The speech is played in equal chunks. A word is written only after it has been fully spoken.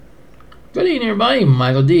Good evening, everybody.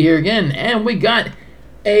 Michael D here again, and we got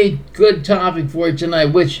a good topic for you tonight,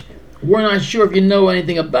 which we're not sure if you know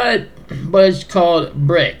anything about it, but it's called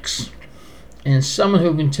BRICS. And someone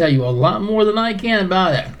who can tell you a lot more than I can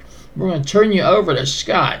about it. We're going to turn you over to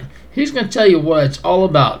Scott. He's going to tell you what it's all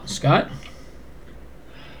about. Scott?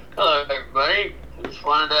 Hello, everybody. Just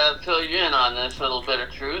wanted to fill you in on this little bit of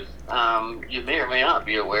truth. You may or may not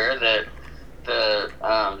be aware that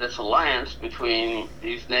this alliance between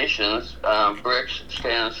these nations, BRICS,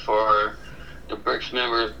 stands for the BRICS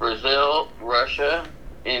members: Brazil, Russia,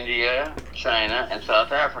 India, China, and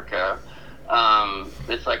South Africa.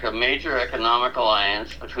 It's like a major economic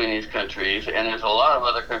alliance between these countries, and there's a lot of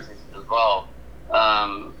other countries involved.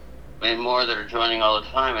 And more that are joining all the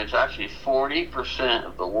time. It's actually 40%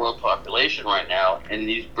 of the world population right now in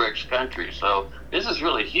these BRICS countries. So this is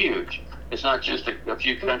really huge. It's not just a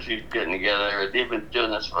few countries getting together. They've been doing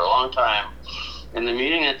this for a long time. And the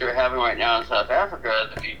meeting that they're having right now in South Africa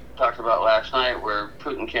that we talked about last night, where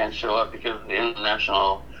Putin can't show up because of the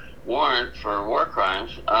international warrant for war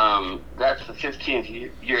crimes, that's the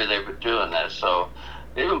 15th year they've been doing this. So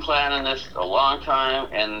they've been planning this a long time,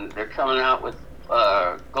 and they're coming out with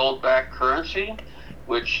gold-backed currency,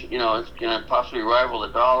 which, is going to possibly rival the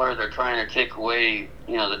dollar. They're trying to take away,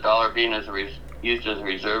 the dollar being used as a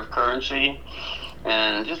reserve currency,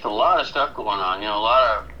 and just a lot of stuff going on. A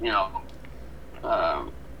lot of,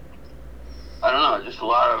 I don't know, just a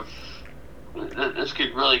lot of. This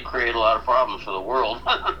could really create a lot of problems for the world,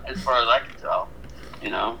 as far as I can tell.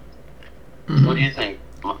 Mm-hmm. What do you think,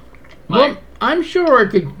 Mike? Well, I'm sure it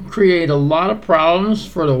could create a lot of problems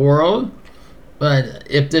for the world. But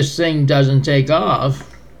if this thing doesn't take off,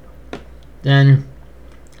 then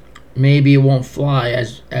maybe it won't fly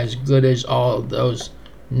as good as all of those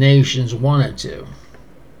nations want it to.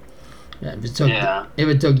 If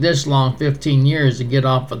it took this long, 15 years, to get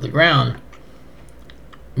off of the ground,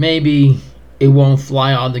 maybe it won't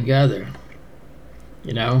fly altogether.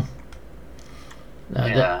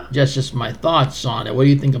 That's just my thoughts on it. What do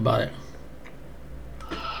you think about it?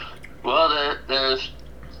 Well,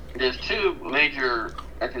 there's two major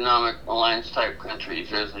economic alliance type countries.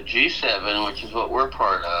 There's the G7, which is what we're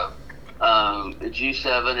part of. The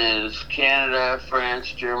G7 is Canada,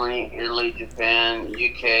 France, Germany, Italy, Japan,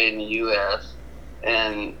 UK, and the US.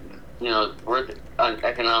 And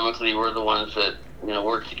economically, we're the ones that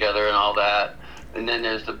work together and all that. And then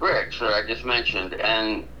there's the BRICS that I just mentioned.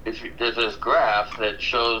 And there's this graph that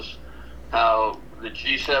shows how the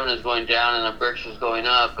G7 is going down and the BRICS is going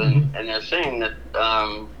up, and they're saying that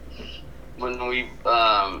when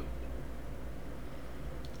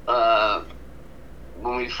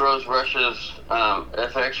we froze Russia's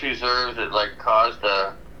FX reserves, it caused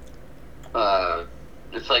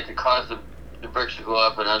it caused the BRICS to go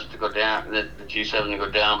up and us to go down, the G7 to go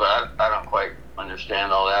down. But I don't quite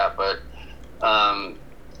understand all that. But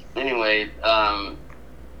anyway.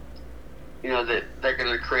 That they're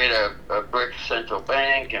going to create a BRICS central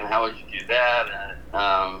bank, and how would you do that?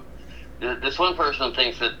 And this one person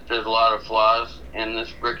thinks that there's a lot of flaws in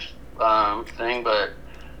this BRICS thing, but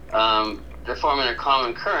they're forming a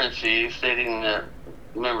common currency, stating that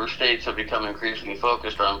member states have become increasingly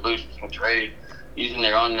focused on boosting trade using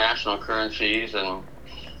their own national currencies. And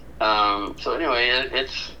so anyway,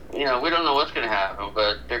 it's we don't know what's going to happen,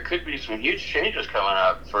 but there could be some huge changes coming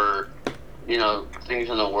up for things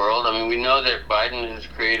in the world. I mean, we know that Biden has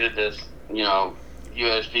created this,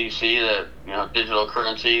 USDC, that, digital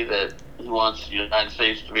currency that he wants the United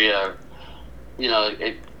States to be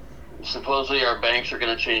supposedly our banks are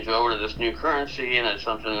going to change over to this new currency, and it's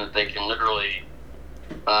something that they can literally,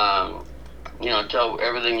 tell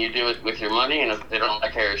everything you do with your money, and if they don't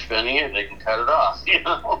like how you're spending it, they can cut it off,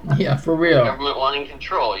 Yeah, for real. Government wanting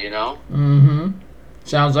control, Mm-hmm.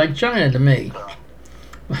 Sounds like China to me.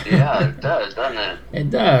 Yeah, it does, doesn't it? It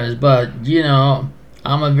does, but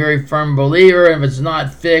I'm a very firm believer. If it's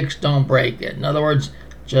not fixed, don't break it. In other words,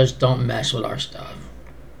 just don't mess with our stuff.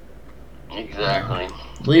 Exactly.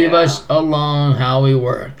 Leave us alone how we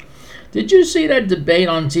were. Did you see that debate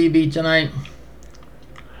on TV tonight?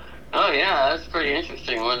 Oh yeah, that's pretty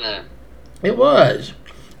interesting, wasn't it? It was.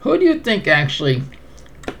 Who do you think actually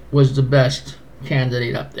was the best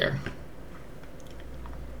candidate up there?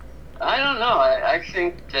 I don't know. I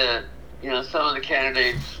think that, some of the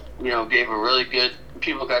candidates, gave a really good,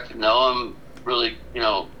 people got to know them really,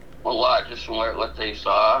 a lot just from what they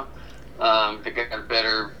saw. They got a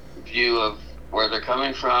better view of where they're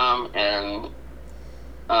coming from, and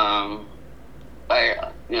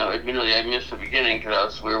admittedly I missed the beginning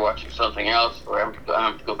because we were watching something else, where I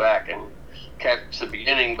have to go back and catch the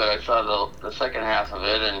beginning, but I saw the second half of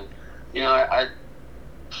it, and,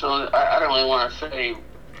 So I don't really want to say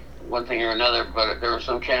one thing or another, but there were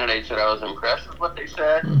some candidates that I was impressed with what they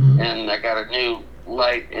said, and I got a new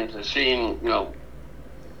light into seeing,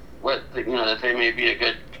 that they may be a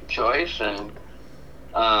good choice, and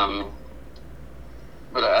but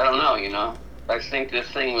I don't know. I think this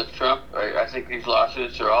thing with Trump, I think these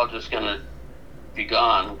lawsuits are all just going to be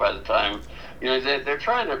gone by the time, they're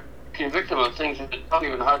trying to convict him of things that don't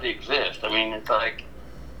even hardly exist. I mean, it's like,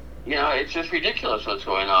 it's just ridiculous what's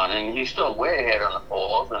going on, and he's still way ahead on the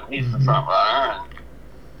polls, and he's the front runner,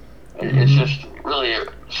 and it's just really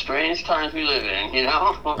strange times we live in,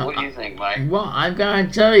 What do you think, Mike? Well, I've got to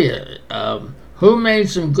tell you, who made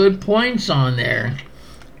some good points on there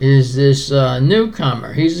is this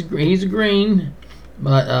newcomer. He's a green,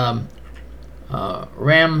 but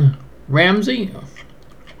Ramsey.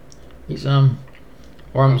 He's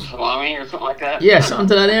Salami or something like that. Yeah, something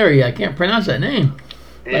to that area. I can't pronounce that name.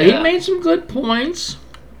 Yeah. But he made some good points.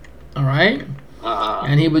 All right,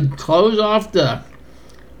 and he would close off the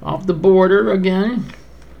border again,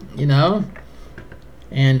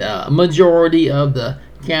 and a majority of the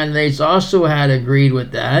candidates also had agreed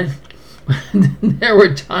with that. There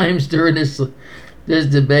were times during this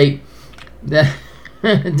debate that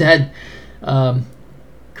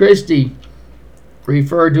Christie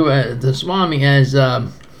referred to Swami as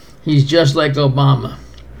he's just like Obama.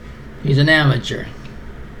 He's an amateur.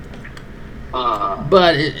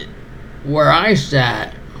 But where I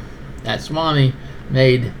sat, that Swami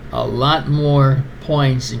made a lot more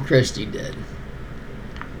points than Christie did.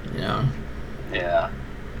 Yeah.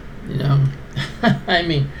 I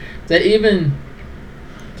mean, they even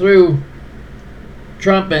threw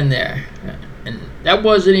Trump in there, and that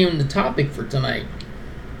wasn't even the topic for tonight.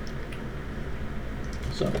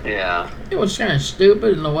 So yeah, it was kind of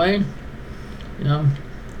stupid in a way,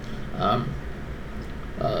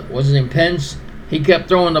 What's his name, Pence? He kept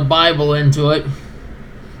throwing the Bible into it.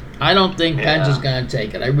 I don't think Pence is going to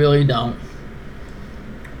take it. I really don't.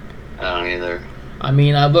 I don't either. I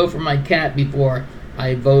mean, I vote for my cat before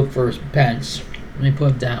I vote for Pence. Let me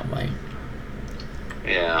put it that way.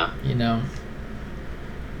 Yeah.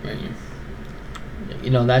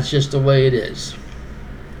 That's just the way it is.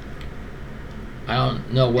 I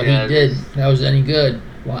don't know what he did that was any good.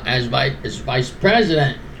 Well, as vice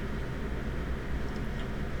president.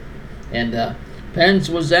 And Pence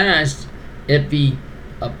was asked if he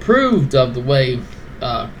approved of the way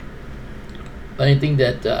anything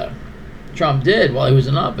that Trump did while he was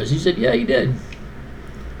in office. He said, yeah, he did.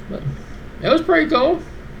 But it was pretty cool.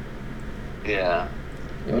 Yeah.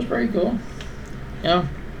 It was pretty cool.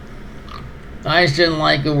 I just didn't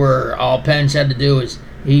like it where all Pence had to do is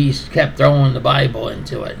he kept throwing the Bible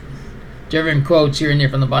into it. Different quotes here and there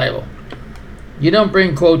from the Bible. You don't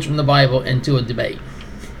bring quotes from the Bible into a debate.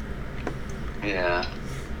 Yeah.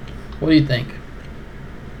 What do you think?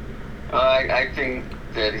 I think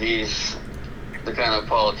that he's the kind of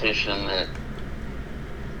politician that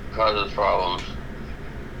causes problems,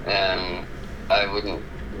 and I wouldn't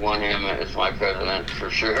want him as my president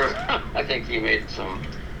for sure. I think he made some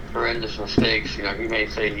horrendous mistakes. He may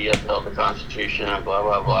say he upheld the Constitution and blah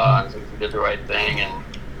blah blah, and thinks he did the right thing,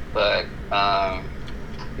 but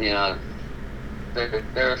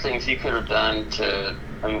there are things he could have done to.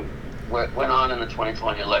 What went on in the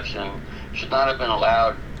 2020 election should not have been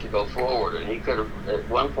allowed to go forward, and he could have, at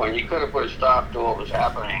one point, put a stop to what was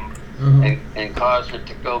happening, and caused it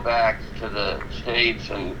to go back to the states,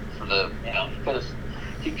 and for the,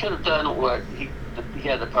 he could have done what he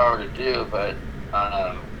had the power to do, but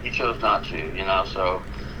he chose not to, so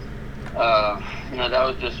that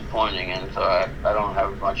was disappointing, and so I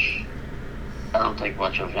don't think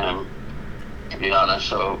much of him, to be honest.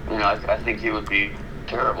 So I think he would be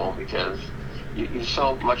terrible because he's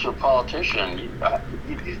so much of a politician.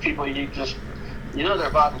 These people, they're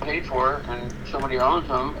bought and paid for, and somebody owns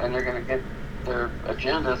them, and they're going to get their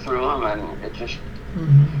agenda through them, and it's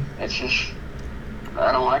just,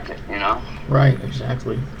 I don't like it, Right,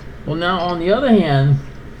 exactly. Well, now, on the other hand,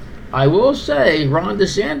 I will say Ron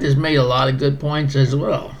DeSantis made a lot of good points as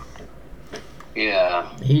well. Yeah.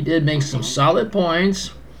 He did make some solid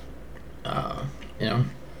points,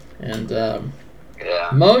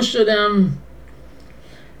 most of them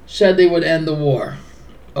said they would end the war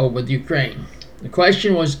with Ukraine. The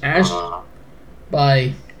question was asked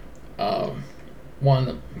by one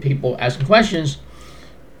of the people asking questions,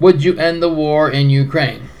 would you end the war in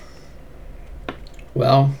Ukraine?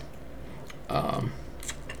 Well,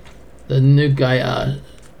 the new guy,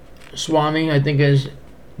 Swami, I think is,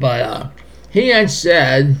 but he had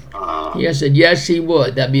said yes, he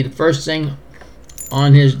would. That'd be the first thing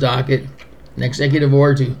on his docket, an executive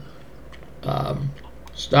order to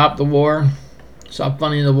stop the war, stop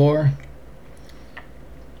funding the war.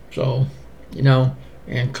 So,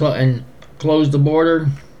 and close the border.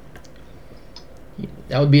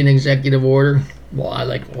 That would be an executive order. Well,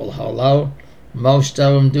 hello. Most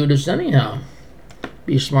of them do this anyhow.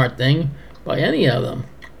 Be a smart thing by any of them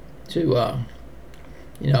to,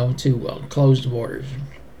 close the borders.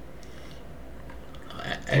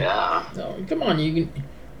 So, come on,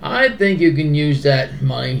 I think you can use that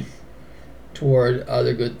money toward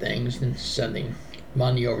other good things than sending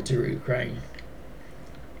money over to Ukraine.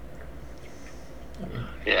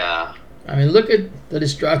 I mean, look at the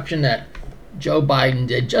destruction that Joe Biden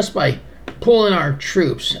did just by pulling our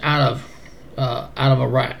troops out of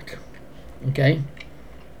Iraq. Okay.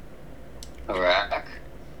 Iraq.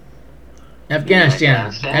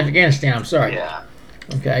 Afghanistan. I'm sorry. Yeah.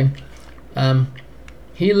 Okay.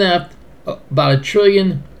 He left about $1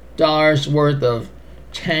 trillion worth of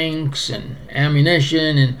tanks and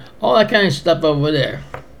ammunition and all that kind of stuff over there.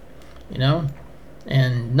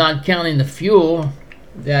 And not counting the fuel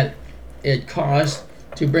that it costs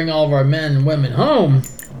to bring all of our men and women home.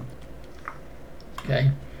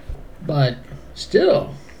 Okay. But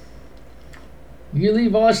still, you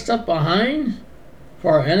leave all that stuff behind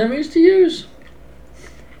for our enemies to use?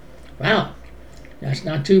 Wow. That's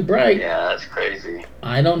not too bright. Yeah, that's crazy.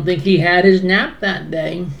 I don't think he had his nap that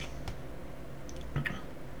day.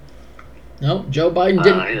 No, Joe Biden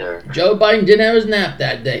didn't. Either. Joe Biden didn't have his nap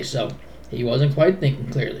that day, so he wasn't quite thinking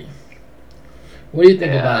clearly. What do you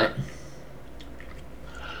think about it?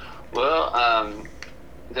 Well,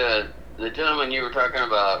 the gentleman you were talking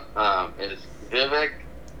about is Vivek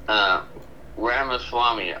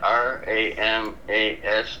Ramaswamy,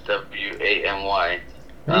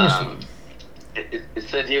 Ramaswamy. It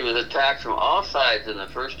said he was attacked from all sides in the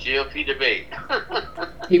first GOP debate.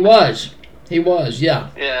 He was, yeah.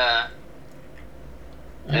 Yeah.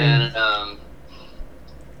 And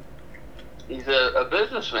he's a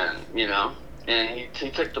businessman, and he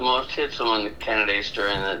took the most hits among the candidates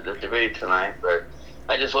during the debate tonight. But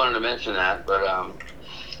I just wanted to mention that. But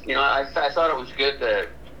I thought it was good that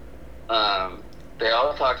they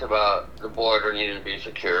all talked about the border needing to be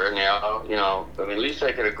secure, and they all, at least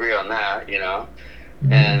they could agree on that,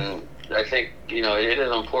 Mm-hmm. And I think, it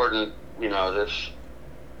is important, this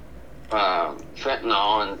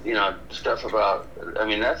fentanyl and, stuff about,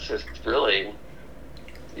 that's just really,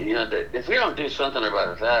 if we don't do something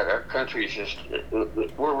about that, our country's just,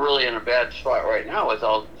 we're really in a bad spot right now with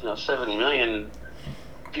all, 7 million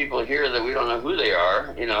people here that we don't know who they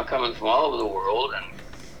are, coming from all over the world, and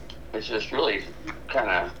it's just really kind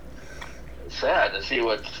of sad to see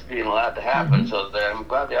what's being allowed to happen. Mm-hmm. So I'm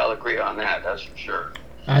glad they all agree on that. That's for sure.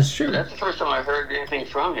 That's true. But that's the first time I heard anything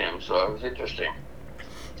from him, so it was interesting.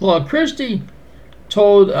 Well, Christie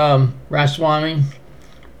told Ramaswamy,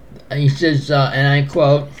 he says, and I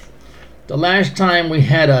quote, "The last time we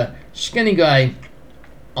had a skinny guy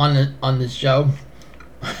on the show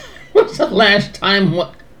was the last time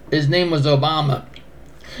his name was Obama."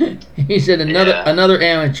 He said another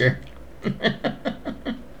amateur.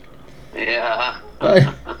 Yeah.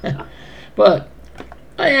 But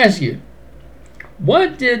I ask you,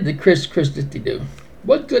 what did the Christie do?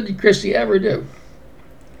 What good did Christie ever do?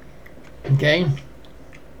 Okay.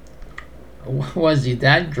 Was he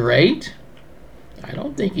that great? I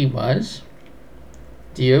don't think he was.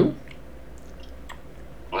 Do you?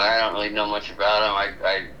 Well, I don't really know much about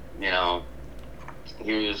him.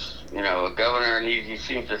 He was, a governor, and he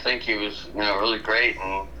seems to think he was, really great,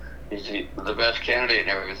 and he's the best candidate and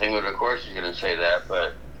everything. But of course, he's going to say that.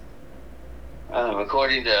 But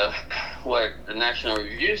according to what the National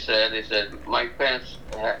Review said, they said Mike Pence.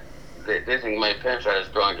 They think Mike Pence had a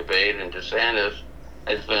strong debate, and DeSantis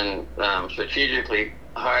has been strategically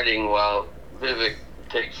hiding while Vivek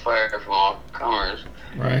takes fire from all comers.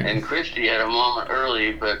 Right. And Christie had a moment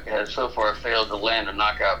early, but has so far failed to land a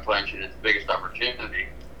knockout punch in his biggest opportunity.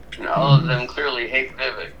 And all of them clearly hate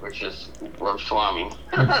Vivek, which is Ramaswamy.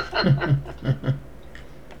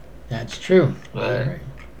 That's true. But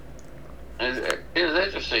it was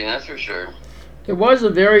interesting, that's for sure. It was a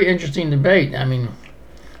very interesting debate.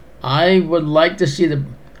 I would like to see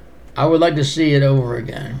it over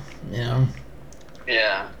again.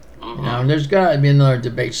 Yeah. Mm-hmm. There's got to be another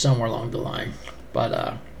debate somewhere along the line,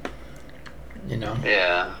 but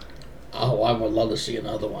Yeah. Oh, I would love to see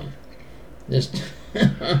another one. Just.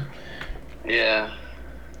 Yeah.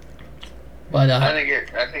 But I think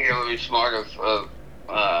it would be smart of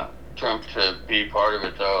Trump to be part of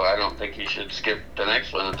it, though. I don't think he should skip the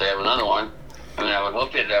next one if they have another one. I would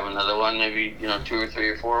hope they'd have another one, maybe 2 or 3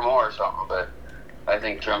 or 4 more or something. But I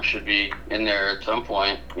think Trump should be in there at some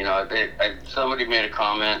point. You know, somebody made a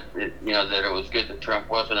comment, that, you know, that it was good that Trump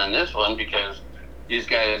wasn't in this one because these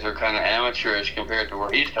guys are kind of amateurish compared to where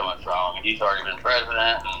he's coming from. I mean, he's already been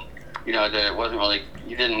president, and you know that it wasn't really,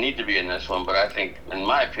 he didn't need to be in this one. But I think, in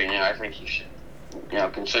my opinion, I think he should, you know,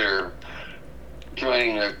 consider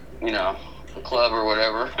joining the, you know, the club or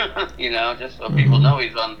whatever. You know, just so people know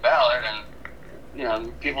he's on the ballot, and you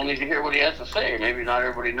know, people need to hear what he has to say. Maybe not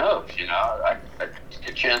everybody knows. You know, I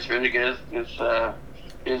a chance for him to get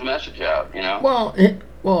his message out. You know. Well,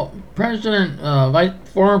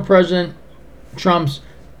 former President Trump's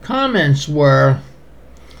comments were,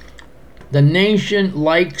 "The nation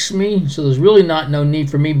likes me, so there's really no need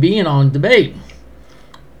for me being on debate.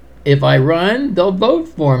 If I run, they'll vote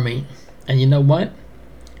for me." And you know what?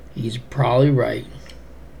 He's probably right.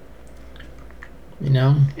 You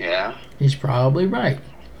know? Yeah. He's probably right.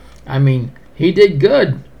 I mean, he did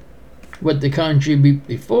good with the country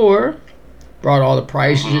before, brought all the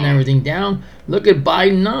prices and everything down. Look at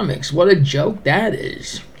Bidenomics. What a joke that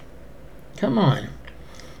is. Come on.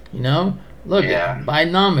 You know? Look at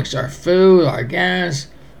Bidenomics, our food, our gas.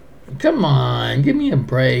 Come on, give me a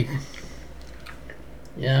break.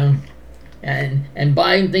 You know? And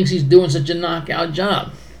Biden thinks he's doing such a knockout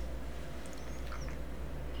job.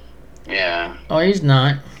 Yeah. Oh, he's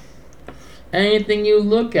not. Anything you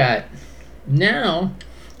look at now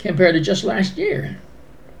compared to just last year,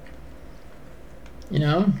 you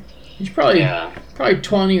know, he's probably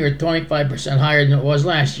 20 or 25% higher than it was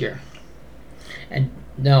last year. And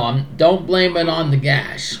no, don't blame it on the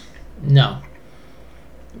gas. No,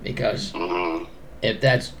 because if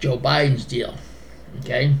that's Joe Biden's deal,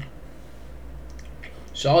 okay.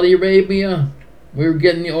 Saudi Arabia, we were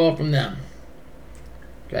getting the oil from them,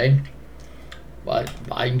 okay. But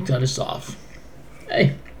Biden cut us off.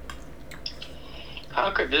 Hey. How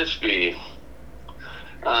could this be?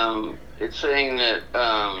 It's saying that,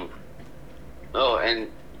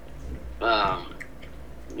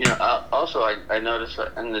 you know, also I noticed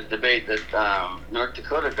in the debate that North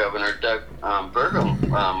Dakota Governor Doug Burgum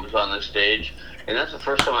was on the stage, and that's the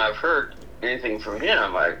first time I've heard anything from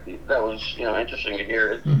him. That was, you know, interesting to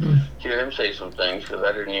hear him say some things, because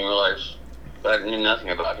I didn't even realize, I knew nothing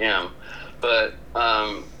about him. But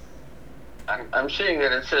I'm seeing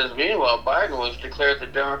that it says, meanwhile, Biden was declared the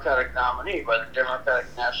Democratic nominee by the Democratic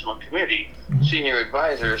National Committee. Senior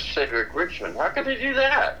advisor Cedric Richmond. How could they do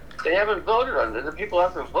that? They haven't voted on it. The people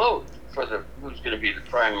have to vote for who's going to be the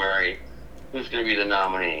primary, who's going to be the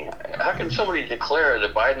nominee. How can somebody declare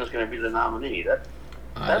that Biden's going to be the nominee? That's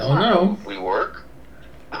I don't know. How we work.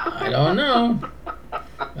 I don't know.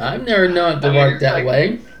 I've never known it to work that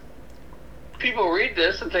way. People read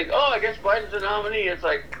this and think, oh, I guess Biden's the nominee. It's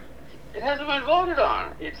like, it hasn't been voted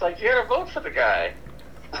on. It's like, you got to vote for the guy.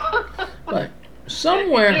 But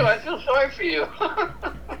somewhere... I feel sorry for you.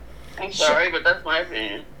 I'm sorry, but that's my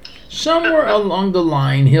opinion. Somewhere along the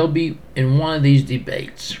line, he'll be in one of these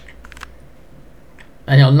debates.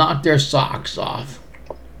 And he'll knock their socks off.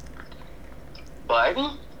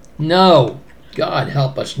 Biden? No. God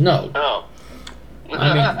help us, no. Oh.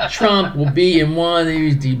 I mean, Trump will be in one of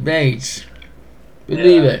these debates.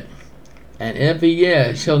 Believe it. And if he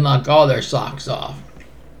is, he'll knock all their socks off.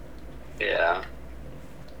 Yeah.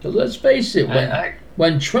 So let's face it,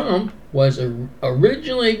 when Trump was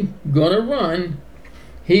originally going to run,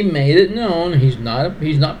 he made it known he's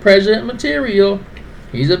not president material.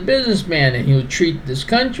 He's a businessman, and he'll treat this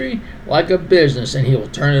country like a business, and he'll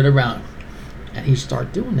turn it around. And he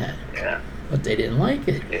started doing that. Yeah. But they didn't like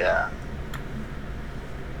it. Yeah.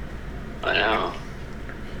 I know.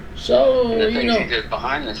 So, the things he did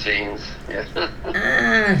behind the scenes.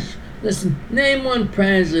 Listen, name one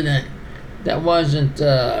president that wasn't,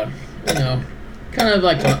 kind of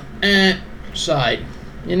like a side,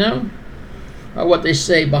 or what they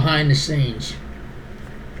say behind the scenes.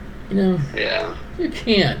 Yeah. You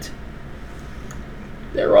can't.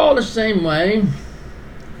 They're all the same way.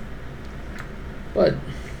 But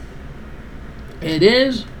it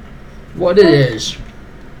is what it is.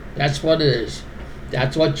 That's what it is.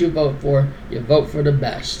 That's what you vote for. You vote for the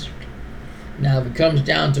best. Now, if it comes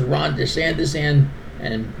down to Ron DeSantis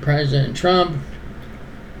and President Trump,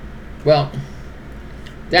 well,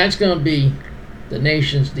 that's going to be the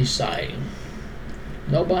nation's deciding.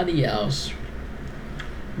 Nobody else.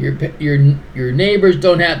 Your neighbors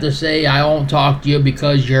don't have to say, I won't talk to you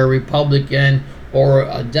because you're a Republican or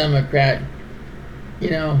a Democrat.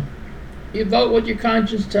 You vote what your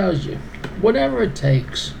conscience tells you. Whatever it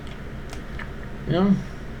takes. Yeah.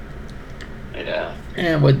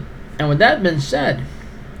 And with that being said,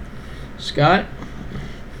 Scott,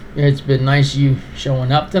 it's been nice you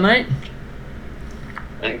showing up tonight.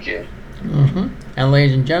 Thank you. And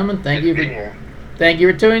ladies and gentlemen, thank Good you to for be here. thank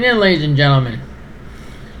you for tuning in, ladies and gentlemen.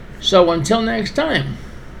 So until next time,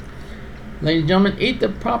 ladies and gentlemen, eat the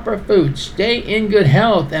proper food, stay in good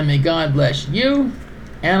health, and may God bless you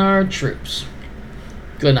and our troops.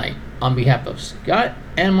 Good night. On behalf of Scott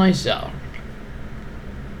and myself.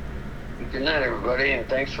 Good night, everybody, and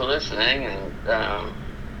thanks for listening. And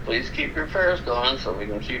please keep your prayers going so we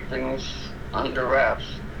can keep things under wraps.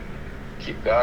 Keep God